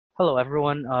Hello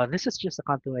everyone, this is just a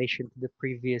continuation to the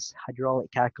previous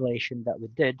hydraulic calculation that we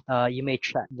did. You may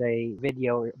check the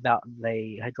video about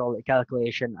the hydraulic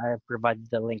calculation. I have provided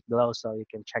the link below so you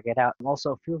can check it out.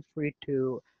 Also, feel free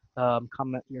to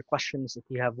comment your questions if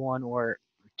you have one or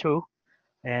two.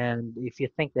 And if you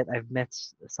think that I've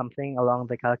missed something along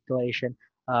the calculation,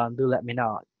 do let me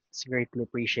know. It's greatly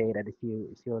appreciated if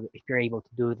you're able to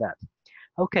do that.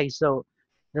 Okay, so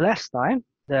the last part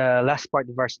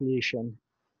of our solution,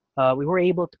 we were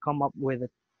able to come up with a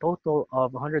total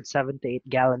of 178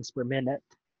 gallons per minute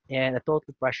and a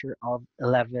total pressure of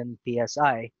 11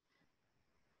 psi.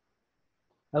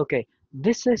 Okay,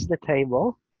 this is the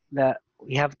table that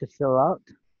we have to fill out.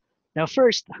 Now,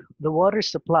 first, the water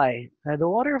supply. The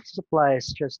water supply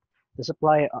is just the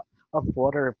supply of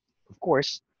water, of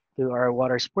course, to our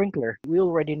water sprinkler. We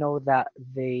already know that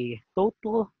the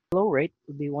total flow rate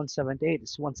would be 178.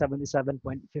 It's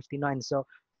 177.59. So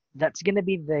that's going to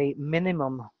be the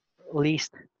minimum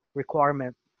least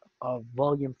requirement of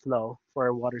volume flow for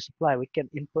a water supply. We can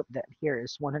input that here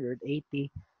is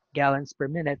 180 gallons per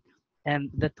minute. And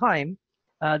the time,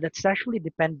 that's actually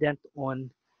dependent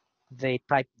on the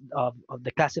type of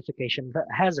the classification, the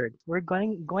hazard. We're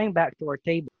going back to our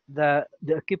table. The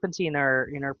occupancy in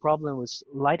our problem was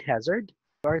light hazard.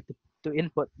 Or to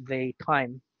input the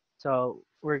time, so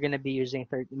we're going to be using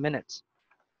 30 minutes.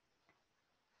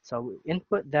 So we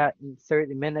input that in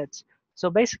 30 minutes.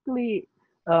 So basically,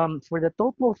 for the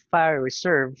total fire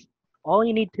reserve, all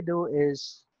you need to do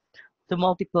is to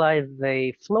multiply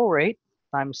the flow rate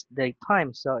times the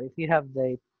time. So if you have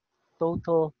the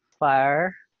total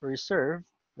fire reserve,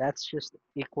 that's just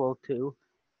equal to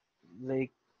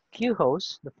the Q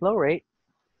hose, the flow rate,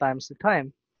 times the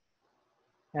time.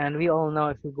 And we all know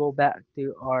if we go back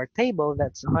to our table,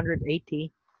 that's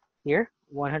 180 here,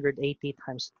 180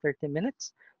 times 30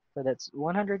 minutes. So that's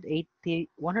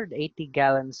 180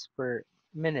 gallons per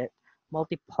minute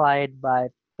multiplied by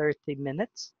 30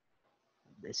 minutes.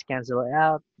 This cancel it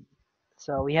out.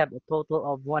 So we have a total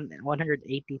of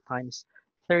 180 times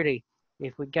 30.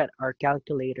 If we get our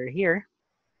calculator here,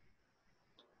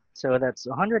 so that's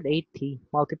 180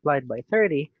 multiplied by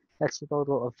 30. That's the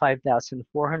total of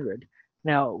 5,400.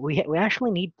 Now we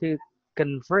actually need to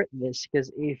convert this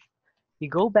because if you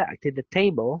go back to the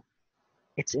table,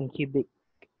 it's in cubic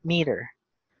meter.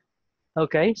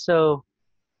 Okay, so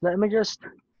let me just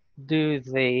do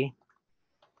the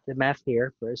math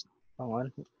here first. Hold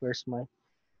on, where's my?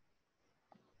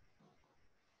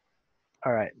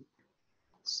 All right,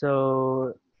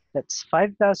 so that's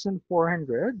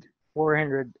 5,400,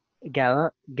 400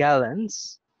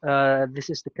 gallons. This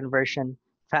is the conversion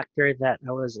factor that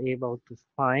I was able to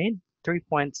find,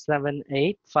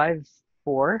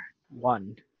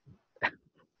 3.78541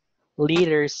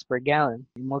 liters per gallon.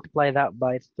 You multiply that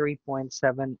by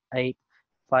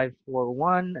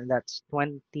 3.78541, and that's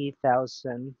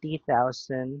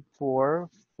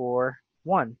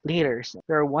 20,441 liters.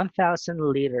 There are 1,000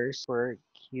 liters per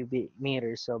cubic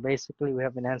meter. So basically, we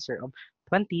have an answer of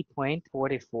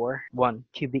 20.441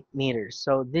 cubic meters.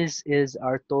 So this is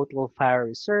our total fire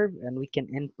reserve, and we can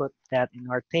input that in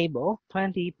our table,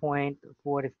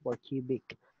 20.44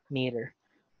 cubic meter.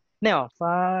 Now,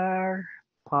 fire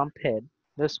pump head,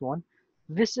 this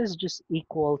is just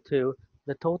equal to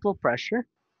the total pressure,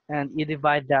 and you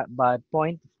divide that by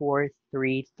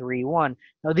 0.4331.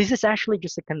 Now, this is actually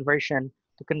just a conversion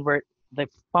to convert the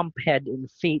pump head in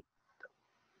feet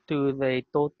to the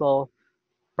total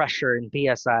pressure in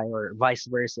PSI or vice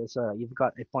versa. So you've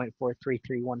got a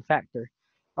 0.4331 factor.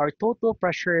 Our total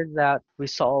pressure that we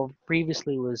solved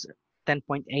previously was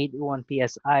 10.81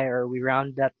 PSI, or we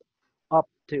round that up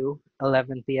to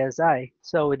 11 psi.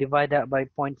 So we divide that by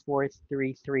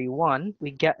 0.4331.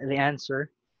 We get the answer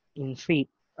in feet.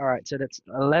 All right, so that's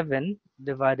 11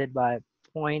 divided by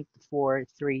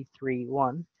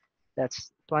 0.4331.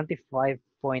 That's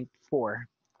 25.4.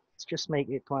 Let's just make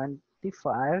it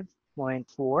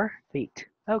 25.4 feet.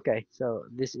 Okay, so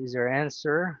this is our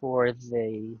answer for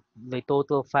the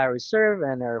total fire reserve,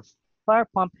 and our fire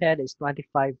pump head is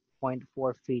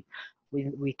 25.4 feet.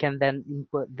 We can then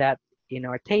input that in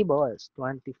our table as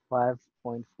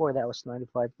 25.4. That was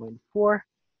 25.4.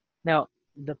 Now,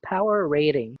 the power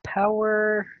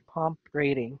pump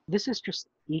rating, this is just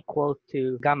equal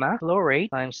to gamma flow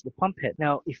rate times the pump head.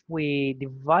 Now, if we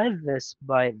divide this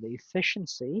by the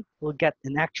efficiency, we'll get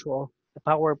an actual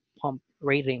power pump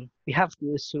rating. We have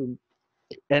to assume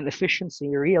an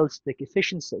efficiency, a realistic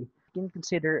efficiency. You can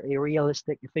consider a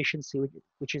realistic efficiency,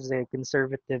 which is a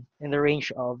conservative in the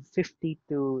range of 50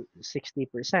 to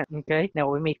 60%. Okay, now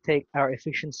we may take our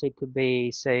efficiency to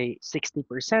be, say,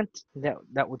 60%.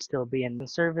 That would still be a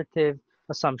conservative.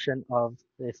 assumption of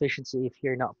the efficiency if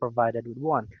you're not provided with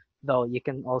one. Though you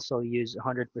can also use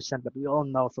 100%, but we all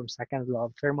know from second law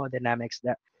of thermodynamics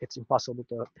that it's impossible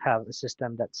to have a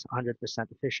system that's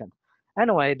 100% efficient.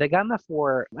 Anyway, the gamma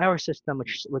for our system,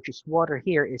 which is water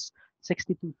here, is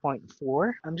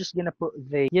 62.4. I'm just gonna put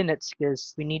the units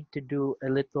because we need to do a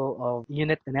little of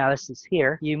unit analysis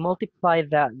here. You multiply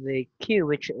that the Q,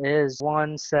 which is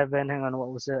 17. Hang on,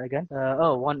 what was it again?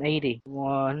 180.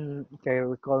 Okay,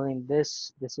 we're calling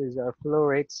this is our flow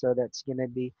rate, so that's gonna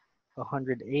be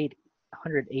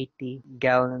 180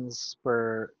 gallons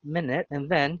per minute, and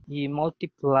then you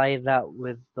multiply that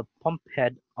with the pump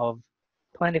head of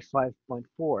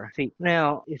 25.4 feet.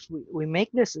 Now, if we make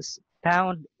this as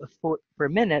pound a foot per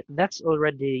minute, that's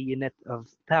already a unit of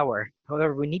power.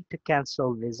 However, we need to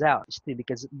cancel this out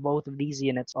because both of these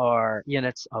units are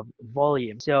units of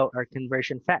volume. So our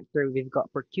conversion factor, we've got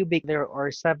per cubic, there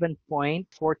are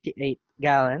 7.48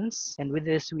 gallons. And with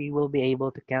this, we will be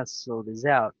able to cancel this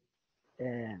out.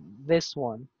 And this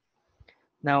one.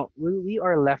 Now, we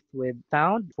are left with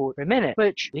pound foot per minute,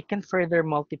 which we can further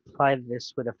multiply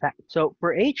this with a factor. So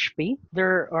per HP,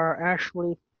 there are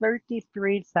actually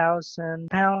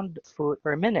 33,000 pound foot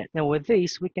per minute. Now with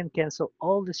these, we can cancel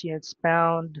all these units.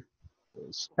 Pound,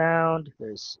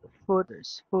 there's foot,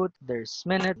 there's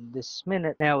minute, this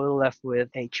minute. Now we're left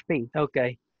with HP.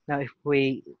 Okay. Now, if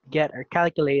we get our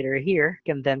calculator here,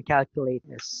 we can then calculate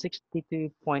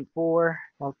 62.4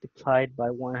 multiplied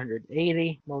by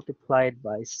 180 multiplied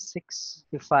by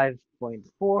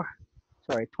 65.4,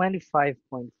 sorry,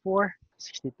 25.4,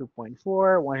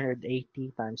 62.4,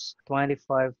 180 times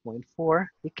 25.4.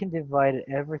 We can divide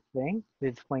everything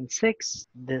with 0.6,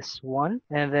 this one,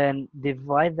 and then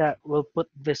divide that. We'll put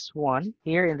this one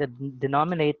here in the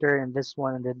denominator and this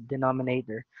one in the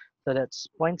denominator. So that's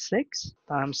 0.6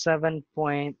 times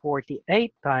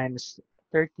 7.48 times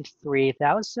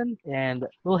 33,000, and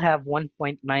we'll have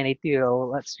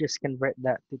 1.92. Let's just convert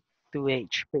that to 2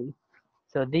 HP.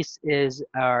 So this is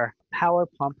our power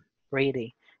pump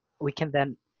rating. We can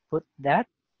then put that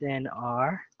in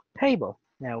our table.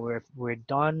 Now we're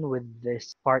done with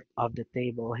this part of the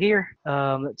table here.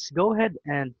 Let's go ahead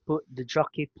and put the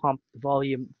jockey pump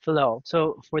volume flow.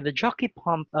 So for the jockey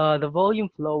pump, the volume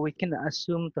flow, we can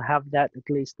assume to have that at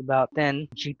least about 10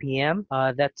 GPM.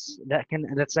 That's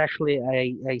actually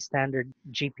a standard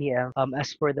GPM.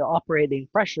 As for the operating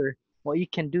pressure, what you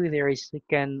can do there is you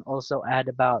can also add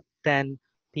about 10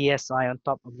 PSI on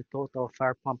top of the total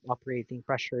fire pump operating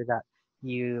pressure that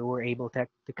you were able to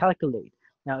calculate.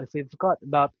 Now, if we've got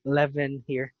about 11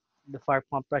 here, the fire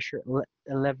pump pressure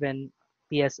 11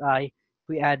 PSI,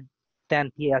 we add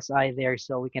 10 PSI there,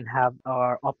 so we can have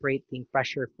our operating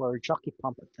pressure for jockey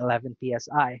pump at 11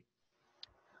 PSI.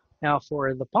 Now,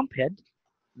 for the pump head,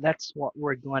 that's what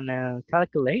we're going to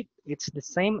calculate. It's the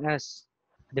same as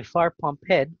the fire pump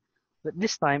head, but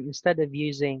this time, instead of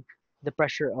using the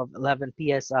pressure of 11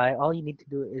 PSI, all you need to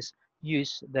do is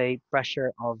use the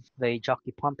pressure of the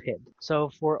jockey pump head. So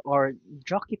for our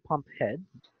jockey pump head,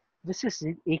 this is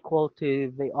equal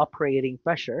to the operating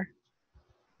pressure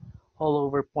all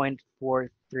over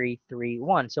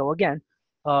 0.4331. So again,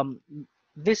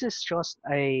 this is just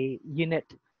a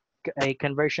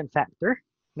conversion factor. I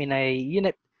mean a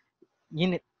unit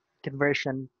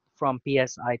conversion from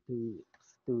PSI to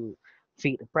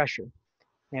feet of pressure.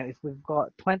 Now, if we've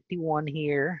got 21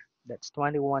 here, that's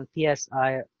 21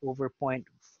 PSI over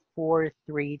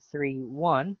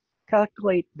 0.4331.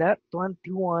 Calculate that.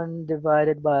 21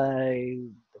 divided by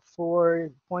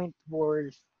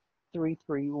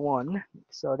 4.4331.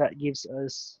 So that gives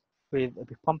us with a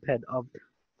pump head of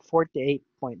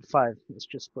 48.5. Let's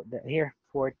just put that here.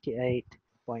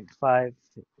 48.5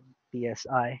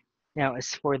 PSI. Now,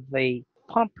 as for the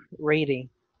pump rating,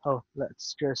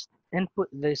 let's just input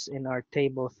this in our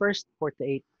table first,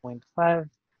 48.5.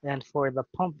 And for the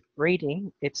pump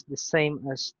rating, it's the same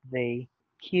as the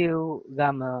Q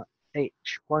gamma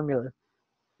H formula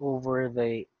over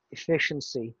the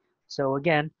efficiency. So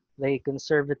again, the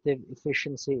conservative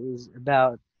efficiency is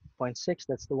about 0.6.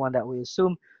 That's the one that we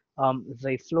assume.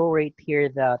 The flow rate here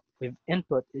that we've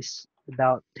input is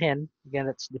about 10. Again,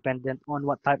 that's dependent on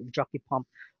what type of jockey pump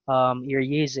you're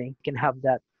using. You can have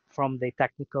that from the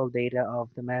technical data of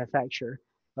the manufacturer.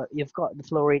 But you've got the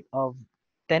flow rate of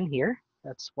 10 here.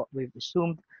 That's what we've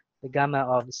assumed. The gamma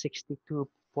of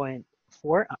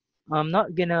 62.4. I'm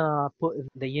not gonna put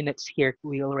the units here.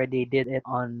 We already did it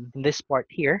in this part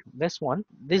here. This one.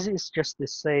 This is just the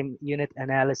same unit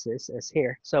analysis as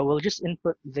here. So we'll just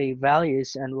input the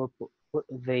values and we'll put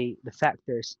the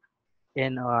factors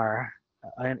in our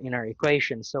in our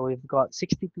equation. So we've got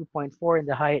 62.4 and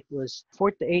the height was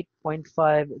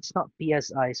 48.5. It's not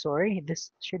PSI, sorry.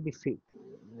 This should be feet.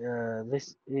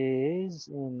 This is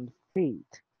in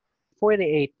feet.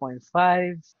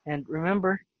 48.5. And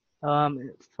remember,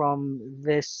 from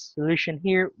this solution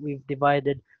here, we've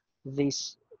divided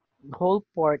this whole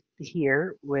part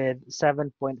here with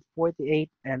 7.48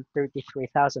 and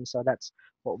 33,000. So that's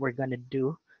what we're going to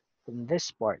do in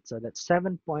this part. So that's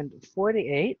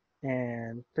 7.48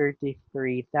 and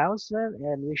 33,000,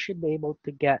 and we should be able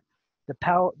to get the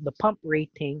pump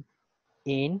rating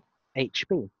in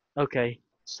HP. Okay,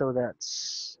 so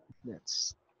that's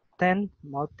 10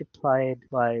 multiplied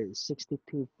by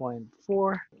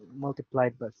 62.4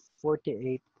 multiplied by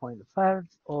 48.5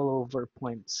 all over zero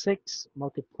point 0.6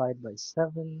 multiplied by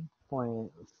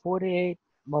 7.48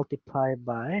 multiplied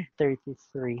by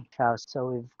 33,000.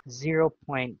 So we've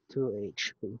 0.2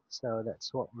 HP. So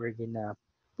that's what we're gonna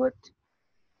put,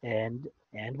 and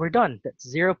we're done. That's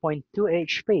 0.2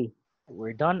 HP.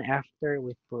 We're done after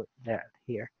we put that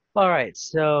here. All right,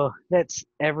 so that's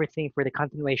everything for the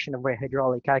continuation of our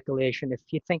hydraulic calculation. If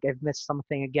you think I've missed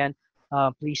something again,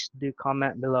 please do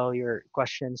comment below your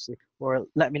questions, or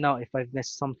let me know if I've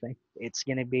missed something. It's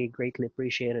going to be greatly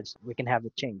appreciated so we can have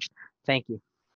it changed. Thank you.